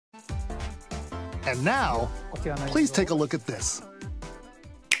And now, please take a look at this.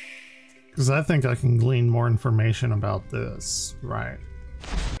 Because I think I can glean more information about this, right?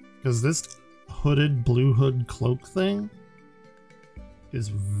 Because this hooded blue hood cloak thing is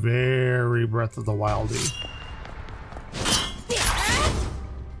very Breath of the Wildy.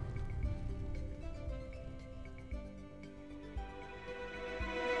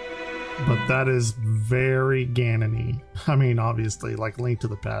 But that is very Ganon-y. I mean, obviously, like Link to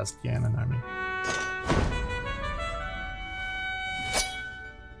the Past Ganon, I mean.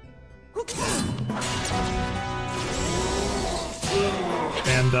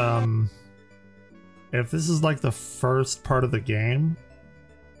 And, if this is like the first part of the game,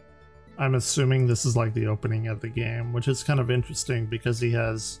 I'm assuming this is like the opening of the game, which is kind of interesting because he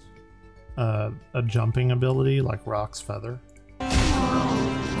has a jumping ability like Rock's Feather.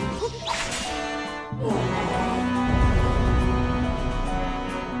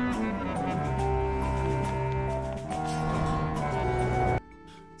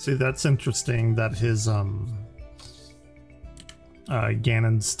 See, that's interesting that his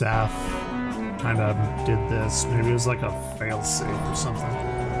Ganon's staff kind of did this. Maybe it was like a failsafe or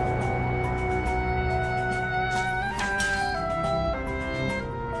something.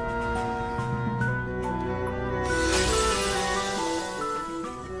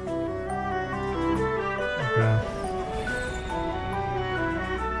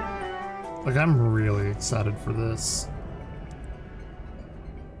 Like, I'm really excited for this.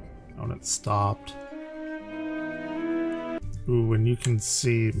 Oh, and it stopped. Ooh, and you can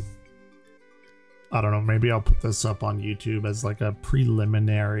see... I don't know, maybe I'll put this up on YouTube as like a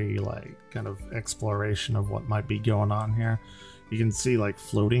preliminary, like, kind of exploration of what might be going on here. You can see, like,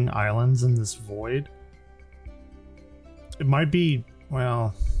 floating islands in this void. It might be,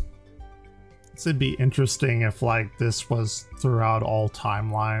 well... it'd be interesting if like this was throughout all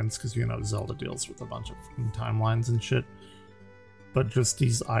timelines, because you know Zelda deals with a bunch of timelines and shit, but just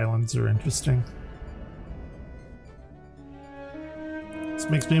these islands are interesting. This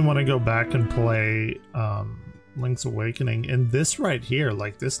makes me want to go back and play Link's Awakening, and this right here,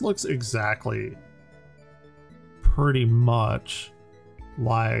 like this looks exactly pretty much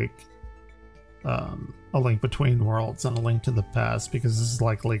like A Link Between Worlds and A Link to the Past, because this is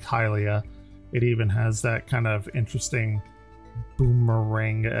like Lake Hylia. It even has that kind of interesting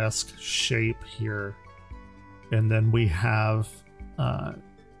boomerang-esque shape here. And then we have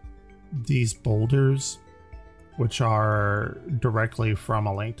these boulders, which are directly from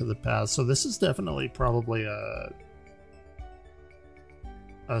A Link to the Past. So this is definitely probably a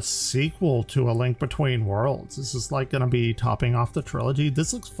sequel to A Link Between Worlds. This is like going to be topping off the trilogy.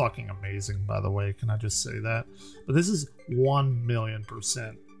 This looks fucking amazing, by the way. Can I just say that? But this is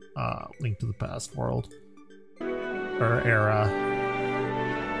 1,000,000% Link to the Past world or era,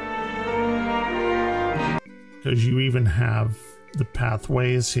 because you even have the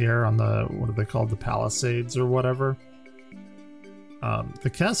pathways here on the, what are they called, the Palisades or whatever. The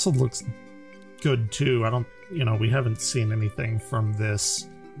castle looks good too. I don't, you know, we haven't seen anything from this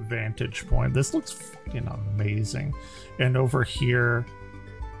vantage point. This looks fucking amazing. And over here,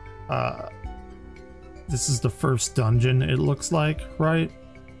 this is the first dungeon, it looks like, right?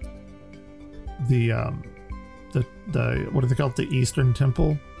 The what do they call it? The Eastern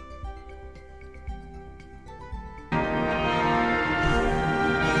Temple.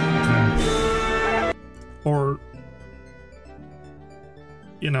 Okay. Or,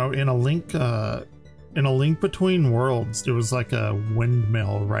 you know, in a Link Between Worlds, there was like a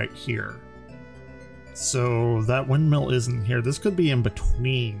windmill right here. So that windmill isn't here. This could be in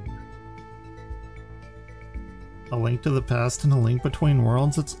between A Link to the Past and A Link Between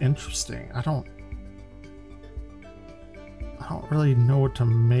Worlds. It's interesting. I don't really know what to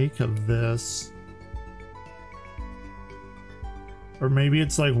make of this. Or maybe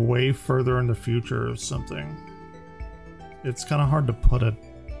it's like way further in the future or something. It's kind of hard to put a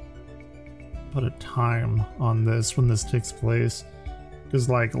time on this when this takes place, because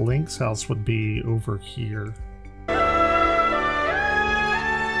like Link's house would be over here.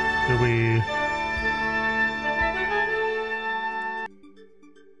 Do we...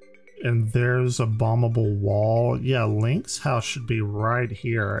 And there's a bombable wall. Yeah, Link's house should be right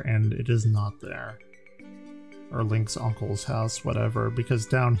here, and it is not there. Or Link's uncle's house, whatever, because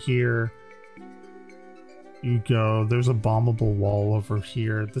down here you go, there's a bombable wall over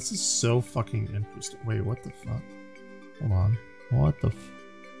here. This is so fucking interesting. Wait, what the fuck? Hold on. What the f...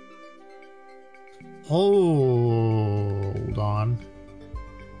 Hold on.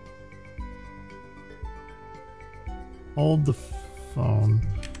 Hold the phone.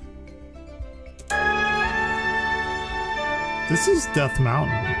 This is Death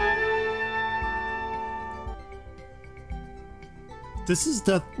Mountain. This is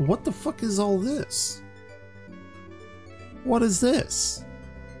Death. What the fuck is all this? What is this?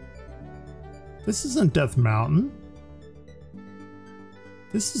 This isn't Death Mountain.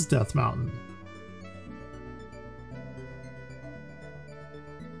 This is Death Mountain.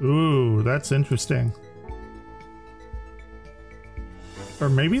 Ooh, that's interesting. Or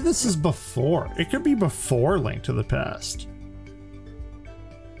maybe this is before. It could be before Link to the Past.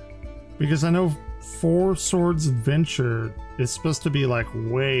 Because I know Four Swords Adventure is supposed to be like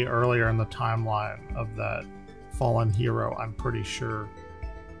way earlier in the timeline of that fallen hero, I'm pretty sure.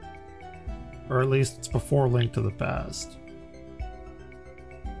 Or at least it's before Link to the Past.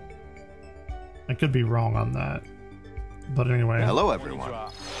 I could be wrong on that. But anyway. Hello everyone.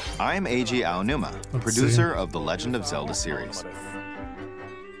 I'm Eiji Aonuma, producer of the Legend of Zelda series.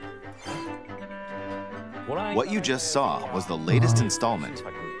 What you just saw was the latest installment,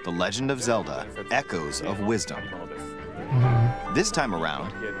 The Legend of Zelda: Echoes of Wisdom. This time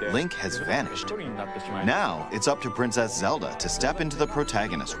around, Link has vanished. Now it's up to Princess Zelda to step into the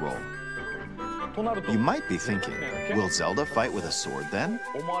protagonist role. You might be thinking, will Zelda fight with a sword then?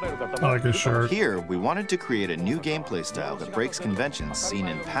 I like his shirt. Here, we wanted to create a new gameplay style that breaks conventions seen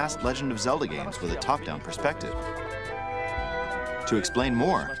in past Legend of Zelda games with a top-down perspective. To explain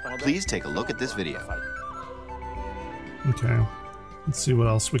more, please take a look at this video. Okay, let's see what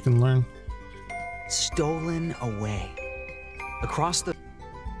else we can learn. Stolen away. Across the...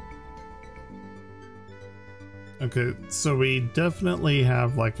 Okay, so we definitely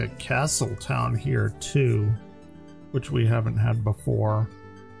have like a castle town here too, which we haven't had before.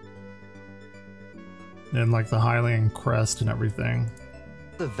 And like the Highland Crest and everything.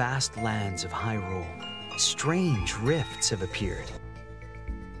 The vast lands of Hyrule, strange rifts have appeared.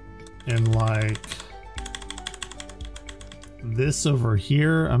 And like this over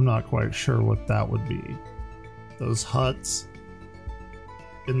here, I'm not quite sure what that would be. Those huts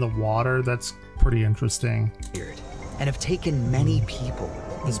in the water, that's pretty interesting. And have taken many people,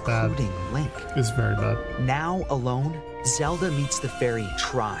 including Link. It's very bad. Now alone, Zelda meets the fairy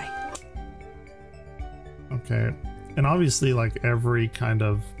Tri. Okay, and obviously like every kind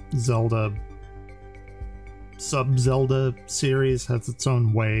of Zelda, sub-Zelda series has its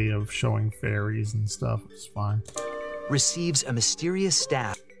own way of showing fairies and stuff, which is fine. Receives a mysterious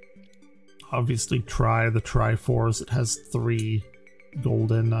staff. Obviously the Triforce, it has 3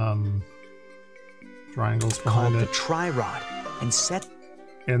 golden triangles behind called it. The Tri-Rod, and set.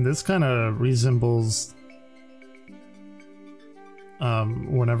 And this kind of resembles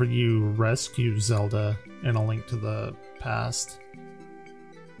whenever you rescue Zelda in A Link to the Past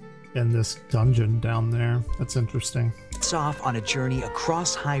in this dungeon down there. That's interesting. It's off on a journey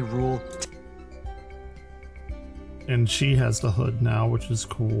across Hyrule. And she has the hood now, which is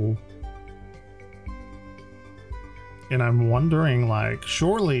cool. And I'm wondering, like,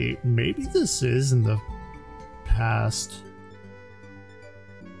 surely maybe this is in the past.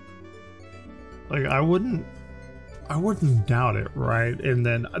 Like, I wouldn't doubt it, right? And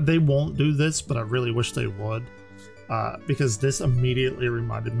then they won't do this, but I really wish they would. Because this immediately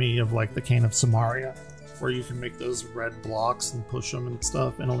reminded me of, like, the Cane of Samaria, where you can make those red blocks and push them and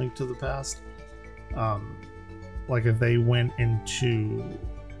stuff in A Link to the Past. Like, if they went into...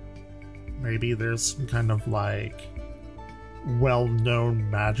 Maybe there's some kind of, like, well-known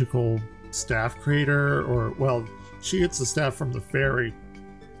magical staff creator, or, well, she gets the staff from the fairy.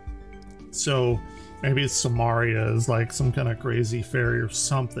 So maybe Samaria is like some kind of crazy fairy or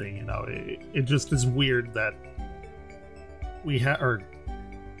something, you know. It just is weird that we have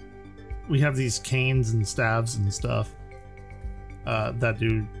these canes and staves and stuff that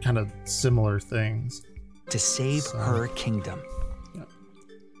do kind of similar things To save her kingdom.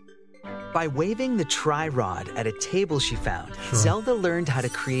 By waving the Tri-Rod at a table she found, Zelda learned how to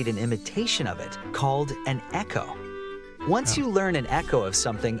create an imitation of it, called an echo. Once you learn an echo of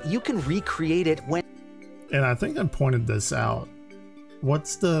something, you can recreate it when... And I think I pointed this out.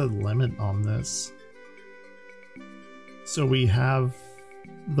 What's the limit on this? So we have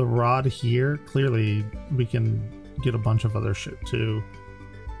the rod here. Clearly, we can get a bunch of other shit too.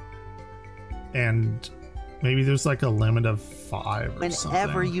 And maybe there's like a limit of 5 or something.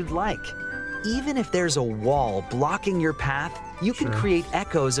 Whenever you'd like. Even if there's a wall blocking your path, you can create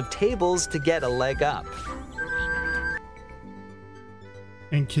echoes of tables to get a leg up.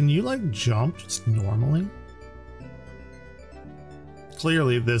 And can you like jump just normally?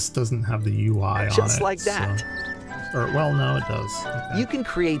 Clearly this doesn't have the UI on it. Just like that. So, or, well, no, it does. Okay. You can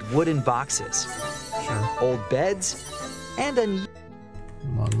create wooden boxes, old beds, and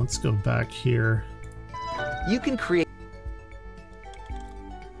Come on, let's go back here. You can create...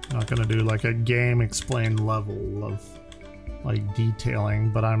 Not gonna do like a game explained level of like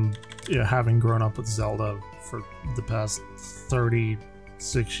detailing, but I'm having grown up with Zelda for the past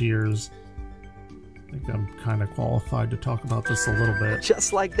 36 years. I think I'm kind of qualified to talk about this a little bit.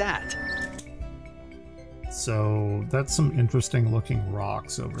 Just like that. So that's some interesting looking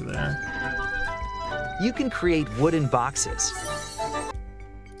rocks over there. You can create wooden boxes.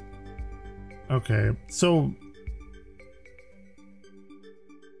 Okay, so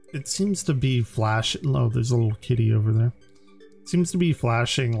it seems to be flashing. Oh, there's a little kitty over there. It seems to be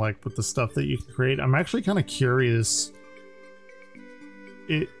flashing like with the stuff that you can create. I'm actually kind of curious.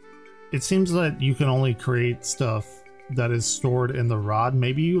 It seems that you can only create stuff that is stored in the rod.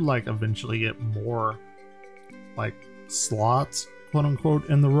 Maybe you like eventually get more like slots, quote unquote,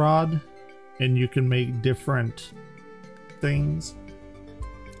 in the rod, and you can make different things.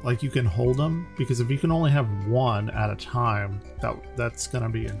 Like you can hold them, because if you can only have one at a time, that's gonna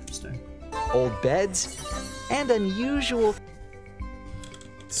be interesting. Old beds and unusual.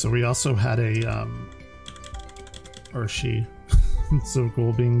 So we also had a or she it's so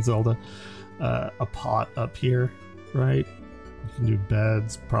cool being Zelda, a pot up here, right? You can do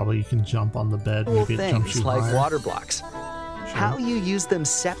beds. Probably you can jump on the bed. Maybe it jumps you like higher. water blocks. Sure. How you use them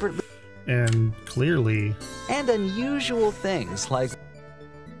separately. And clearly. And unusual things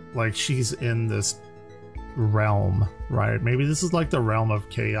like she's in this realm, right? Maybe this is like the realm of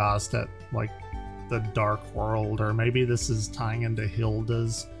chaos, that like the dark world, or maybe this is tying into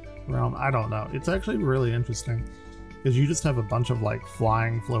Hilda's realm. I don't know. It's actually really interesting because you just have a bunch of like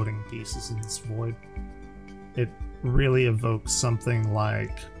flying, floating pieces in this void. It really evokes something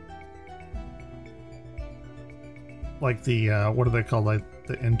like the what do they call, like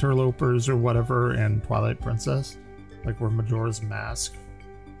the interlopers or whatever in Twilight Princess, like where Majora's Mask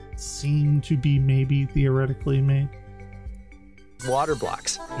seemed to be maybe theoretically made. Water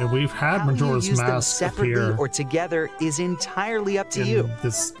blocks. Yeah, we've had How Majora's you use them Mask separately appear or together is entirely up to you.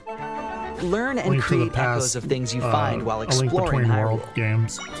 This learn and create echoes of things you find while exploring Hyrule.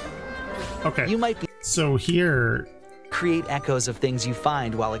 Games. Okay. You might be so here. Create echoes of things you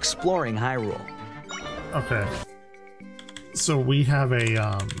find while exploring Hyrule. Okay. So we have a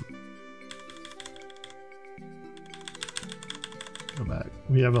go back.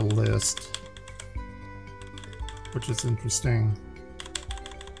 We have a list, which is interesting.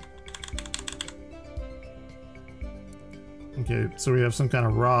 Okay, so we have some kind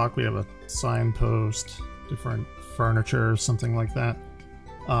of rock, we have a signpost, different furniture, something like that.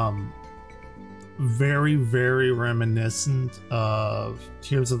 Very, very reminiscent of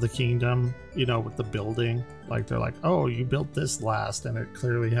Tears of the Kingdom, you know, with the building. Like, they're like, oh, you built this last, and it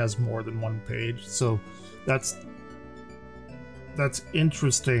clearly has more than one page. So that's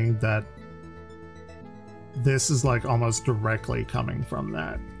interesting that this is like almost directly coming from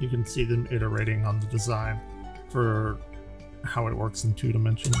that. You can see them iterating on the design for how it works in 2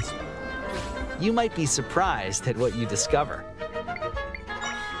 dimensions. You might be surprised at what you discover.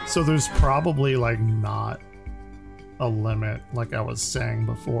 So there's probably like not a limit, like I was saying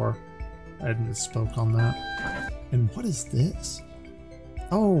before. I had misspoke on that. And what is this?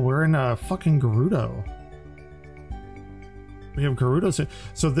 Oh, we're in a fucking Gerudo. We have Gerudos.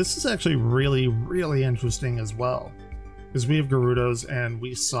 So this is actually really, really interesting as well, because we have Gerudos and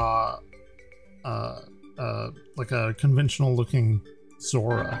we saw like a conventional looking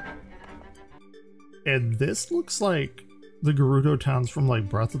Zora, and this looks like the Gerudo towns from like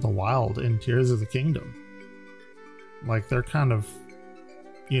Breath of the Wild and Tears of the Kingdom. Like they're kind of,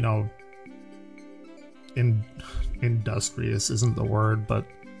 you know, industrious isn't the word, but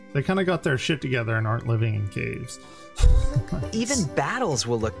they kind of got their shit together and aren't living in caves. Even battles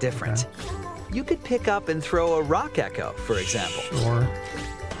will look different. Okay. You could pick up and throw a rock echo, for example. Sure.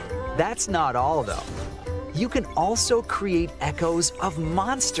 That's not all, though. You can also create echoes of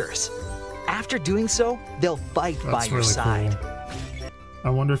monsters. After doing so, they'll fight by your side. Cool. I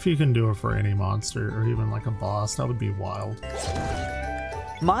wonder if you can do it for any monster or even like a boss. That would be wild.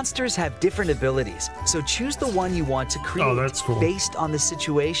 Monsters have different abilities, so choose the one you want to create. Oh, that's cool. Based on the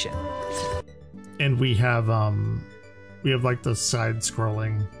situation. And we have like the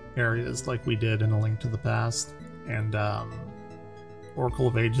side-scrolling areas like we did in A Link to the Past and Oracle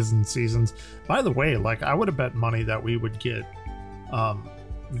of Ages and Seasons. By the way, like I would have bet money that we would get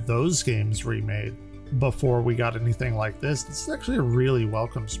those games remade before we got anything like this. This is actually a really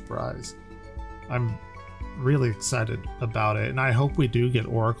welcome surprise. I'm really excited about it, and I hope we do get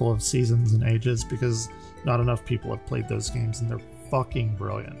Oracle of Seasons and Ages, because not enough people have played those games and they're fucking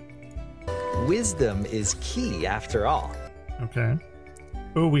brilliant. Wisdom is key after all. Okay.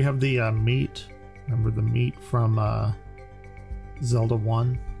 Oh, we have the meat. Remember the meat from Zelda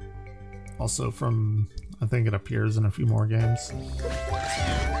 1? Also from, I think it appears in a few more games.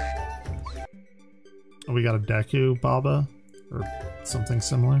 Oh, we got a Deku Baba or something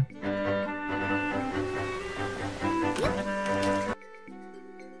similar.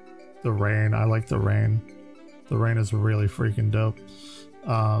 The rain, I like the rain. The rain is really freaking dope.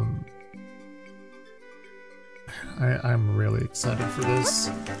 I'm really excited for this.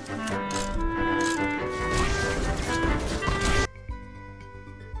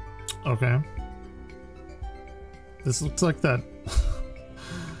 Okay. This looks like that.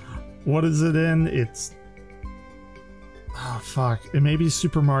 What is it in? It's... oh, fuck. It may be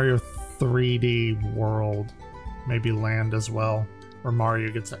Super Mario 3D World. Maybe Land as well. Where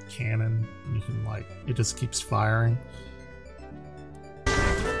Mario gets that cannon and you can, like, it just keeps firing.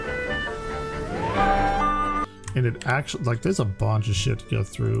 And it actually, like, there's a bunch of shit to go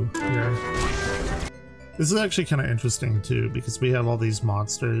through here. This is actually kind of interesting too, because we have all these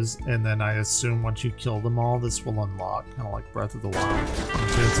monsters, and then I assume once you kill them all, this will unlock, kind of like Breath of the Wild.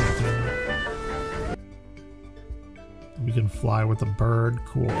 We can fly with a bird,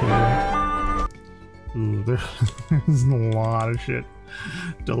 cool. Ooh, there's a lot of shit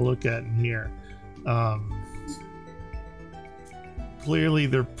to look at in here. Clearly,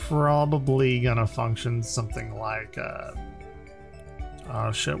 they're probably gonna function something like,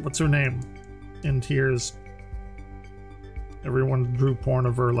 shit, what's her name? In tears. Everyone drew porn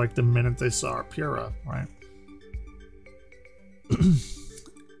of her like the minute they saw her. Pura, right?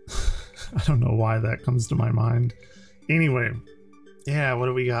 I don't know why that comes to my mind. Anyway, yeah, what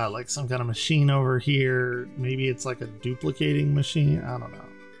do we got? Like some kind of machine over here. Maybe it's like a duplicating machine. I don't know.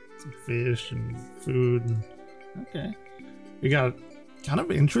 Some fish and food. And... okay. We got kind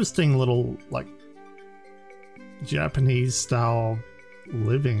of interesting little, like, Japanese style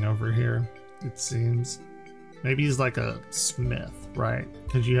living over here, it seems. Maybe he's like a smith, right?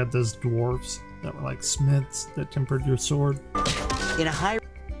 Because you had those dwarves that were like smiths that tempered your sword. In a high...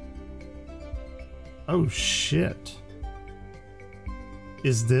 oh shit.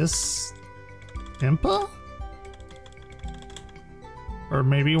 Is this Impa? Or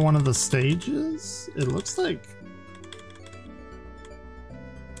maybe one of the stages? It looks like...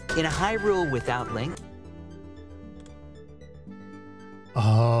 in a Hyrule without Link.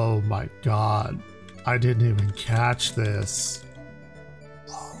 oh my god. I didn't even catch this.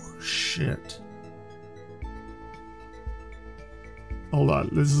 Oh shit. Hold on,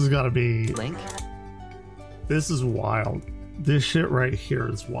 this has got to be... Link? this is wild. This shit right here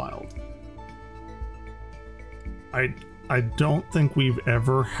is wild. I don't think we've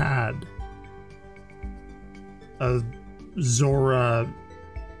ever had a Zora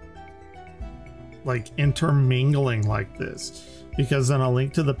like intermingling like this, because in A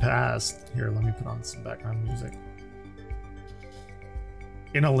Link to the Past, here, let me put on some background music.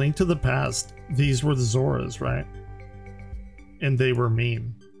 In A Link to the Past, these were the Zoras, right? And they were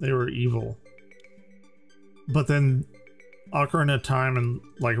mean, they were evil. But then Ocarina of Time and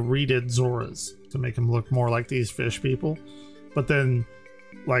like redid Zoras to make them look more like these fish people. But then,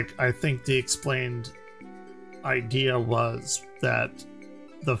 like, I think the explained idea was that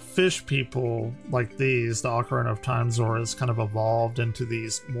the fish people, like these, the Ocarina of Time Zoras, kind of evolved into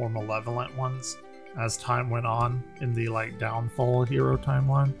these more malevolent ones as time went on in the, like, Downfall hero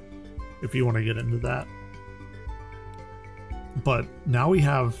timeline, if you want to get into that. But now we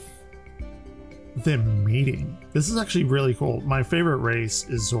have them meeting. This is actually really cool. My favorite race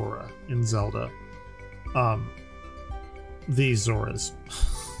is Zora in Zelda. These Zoras.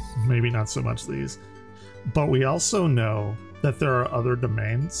 Maybe not so much these. But we also know that there are other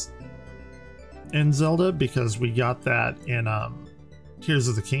domains in Zelda, because we got that in Tears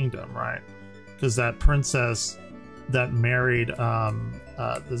of the Kingdom, right? Because that princess that married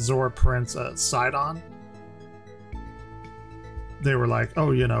the Zora prince Sidon, they were like,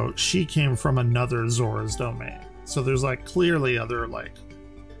 oh, you know, she came from another Zora's domain. So there's like clearly other like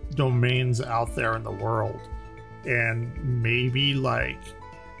domains out there in the world. And maybe like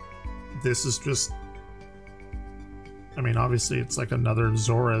this is just, I mean, obviously it's like another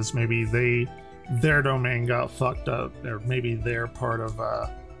Zora's. Maybe their domain got fucked up, or maybe they're part of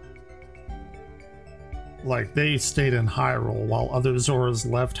like they stayed in Hyrule while other Zoras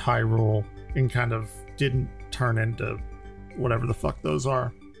left Hyrule and kind of didn't turn into whatever the fuck those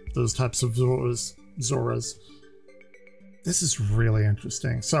are, those types of Zoras. This is really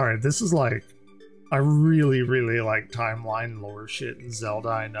interesting. Sorry, this is like, I really like timeline lore shit in Zelda.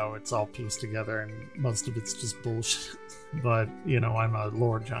 I know it's all pieced together and most of it's just bullshit, but you know, I'm a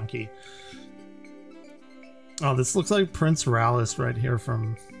lore junkie. Oh, this looks like Prince Rallis right here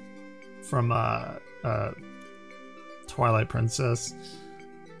from Twilight Princess.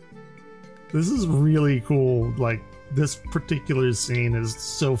 This is really cool. Like, this particular scene is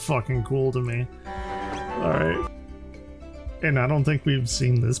so fucking cool to me. Alright. And I don't think we've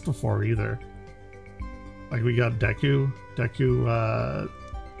seen this before either. Like, we got Deku,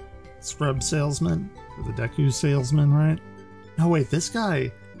 scrub salesman, or the Deku salesman, right? No, wait, this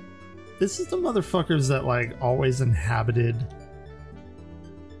guy, this is the motherfuckers that, like, always inhabited,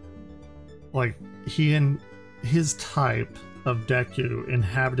 like, he and his type of Deku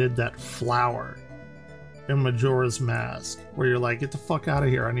inhabited that flower in Majora's Mask, where you're like, get the fuck out of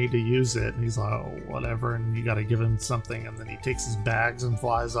here, I need to use it. And he's like, oh, whatever, and you gotta give him something, and then he takes his bags and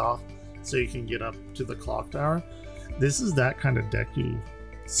flies off so you can get up to the clock tower. This is that kind of Deku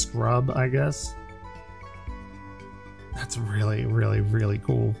scrub, I guess. That's really, really, really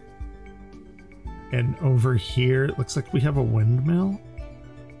cool. And over here, it looks like we have a windmill.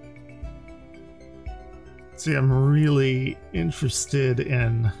 See, I'm really interested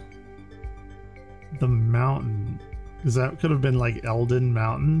in the mountain, because that could have been like Elden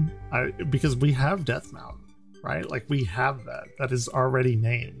Mountain, because we have Death Mountain, right? Like, we have that is already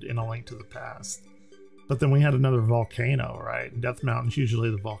named in A Link to the Past. But then we had another volcano, right? Death Mountain's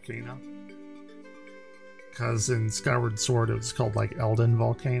usually the volcano, because in Skyward Sword it was called like Elden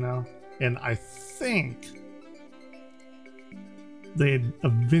Volcano, and I think they'd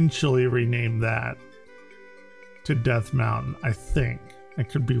eventually rename that to Death Mountain. I think. I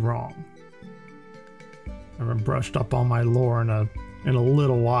could be wrong. I haven't brushed up on my lore in a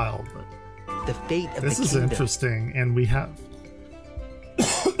little while, but the fate of this the is kingdom. Interesting, and we have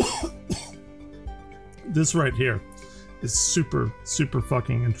this right here is super, super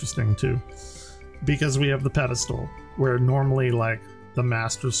fucking interesting too, because we have the pedestal where normally like the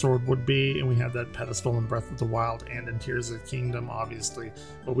Master Sword would be, and we have that pedestal in Breath of the Wild and in Tears of the Kingdom, obviously,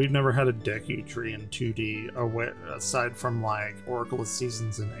 but we've never had a Deku tree in 2D aside from like Oracle of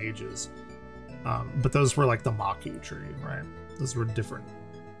Seasons and Ages. But those were like the Maku tree, right? Those were different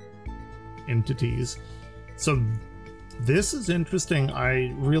entities. So this is interesting.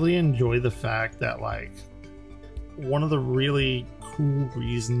 I really enjoy the fact that, like, one of the really cool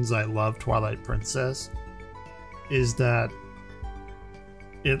reasons I love Twilight Princess is that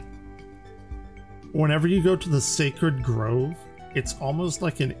whenever you go to the Sacred Grove, it's almost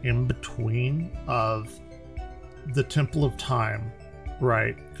like an in-between of the Temple of Time,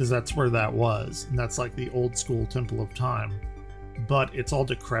 right? Because that's where that was, and that's like the old school Temple of Time, but it's all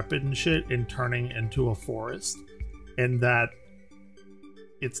decrepit and shit and turning into a forest, and that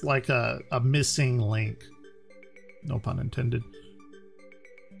it's like a missing link, no pun intended,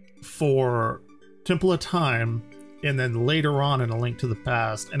 for Temple of Time. And then later on in A Link to the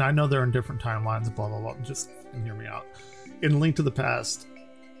Past, and I know they're in different timelines, blah, blah, blah, just hear me out. In A Link to the Past,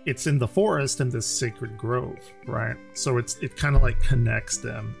 it's in the forest in this sacred grove, right? So it kind of like connects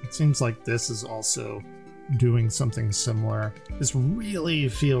them. It seems like this is also doing something similar. This really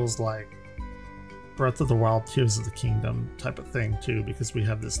feels like Breath of the Wild, Tears of the Kingdom type of thing too, because we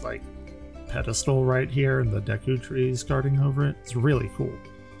have this like pedestal right here and the Deku trees guarding over it. It's really cool.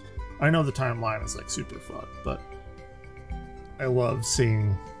 I know the timeline is like super fucked, but I love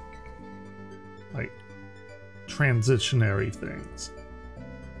seeing like transitionary things.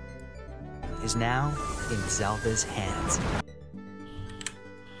 Is now in Zelda's hands.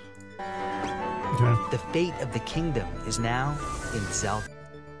 Okay. The fate of the kingdom is now in Zelda.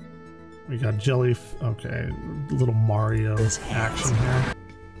 We got okay, little Mario action here.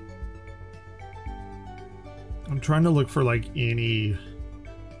 I'm trying to look for like any.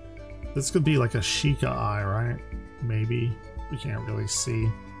 This could be like a Sheikah eye, right? Maybe. We can't really see.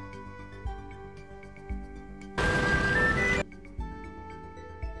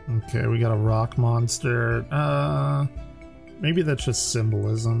 Okay, we got a rock monster. Maybe that's just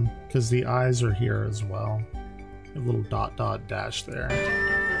symbolism, because the eyes are here as well. A little dot dot dash there.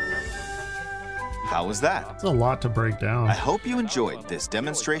 How was that? It's a lot to break down. I hope you enjoyed this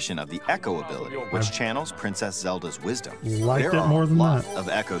demonstration of the Echo ability, which channels Princess Zelda's wisdom. Liked there it more than are a lot that. of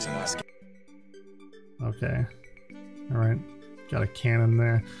echoes in this game. Okay. Alright. Got a cannon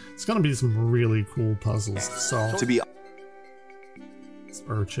there. It's gonna be some really cool puzzles to solve. To be It's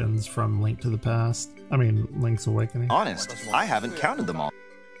urchins from Link to the Past. I mean, Link's Awakening. honest, I haven't counted them all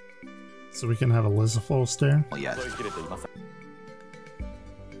So we can have a Lizafol stare. yet.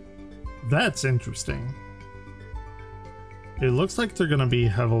 That's interesting. It looks like they're gonna be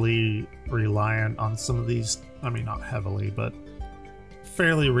heavily reliant on some of these. I mean, not heavily, but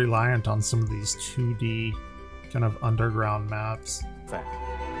fairly reliant on some of these 2D kind of underground maps.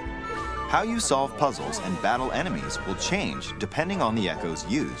 How you solve puzzles and battle enemies will change depending on the echoes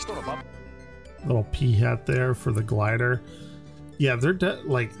used. Little P hat there for the glider. Yeah, they're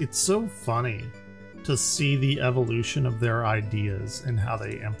like, it's so funny to see the evolution of their ideas and how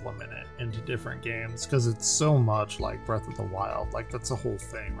they implement it into different games, because it's so much like Breath of the Wild. Like, that's the whole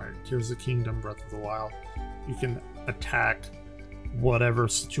thing, right? Here's the Kingdom, Breath of the Wild. You can attack whatever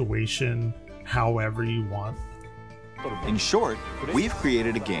situation however you want. In short, we've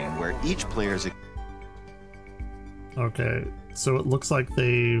created a game where each player's... Okay, so it looks like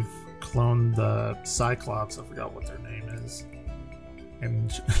they've cloned the Cyclops. I forgot what their name is.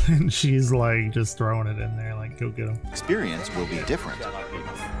 And she's like just throwing it in there, like, go get him. Experience will be different.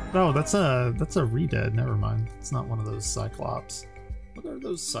 No, that's a Redead. Never mind. It's not one of those Cyclops. What are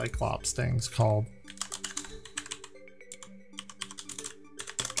those Cyclops things called?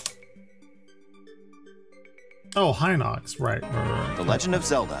 Oh, Hinox, right. The Legend of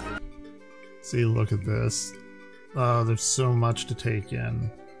Zelda. See, look at this. Oh, there's so much to take in.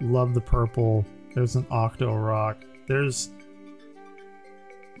 Love the purple. There's an Octo Rock. There's...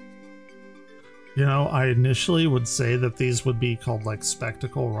 You know, I initially would say that these would be called like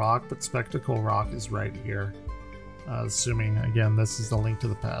Spectacle Rock, but Spectacle Rock is right here. Assuming, again, this is the Link to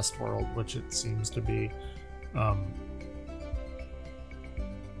the Past world, which it seems to be.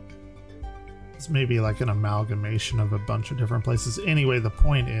 It's maybe like an amalgamation of a bunch of different places. Anyway, the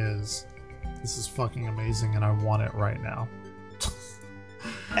point is, this is fucking amazing and I want it right now.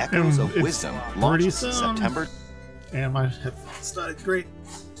 Echoes of Wisdom launches September. And my headphones died. Great.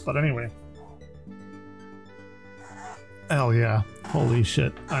 But anyway. Hell yeah. Holy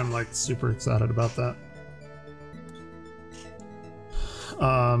shit. I'm like super excited about that.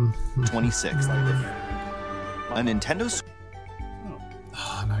 26th. A Nintendo...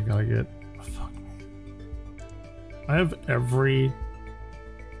 Oh, and I gotta get... Fuck. I have every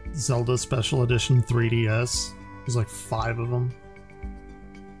Zelda Special Edition 3DS. There's like 5 of them.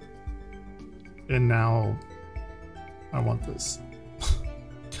 And now I want this.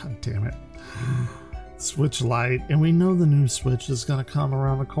 God damn it. Switch Lite, and we know the new Switch is gonna come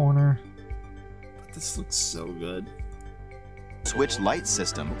around the corner, but this looks so good. Switch Lite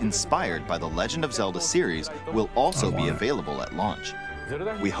system, inspired by the Legend of Zelda series, will also be available at launch.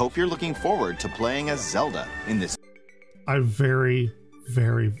 We hope you're looking forward to playing as Zelda in this. I very,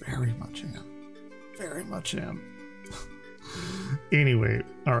 very, very much am. Very much am. Anyway,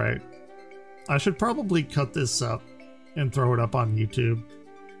 alright. I should probably cut this up and throw it up on YouTube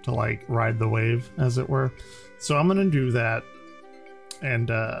to like ride the wave, as it were. So I'm gonna do that.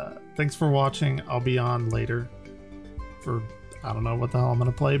 And thanks for watching. I'll be on later for, I don't know what the hell I'm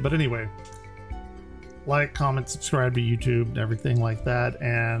gonna play, but anyway, like, comment, subscribe to YouTube, everything like that,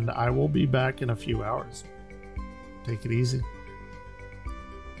 and I will be back in a few hours. Take it easy.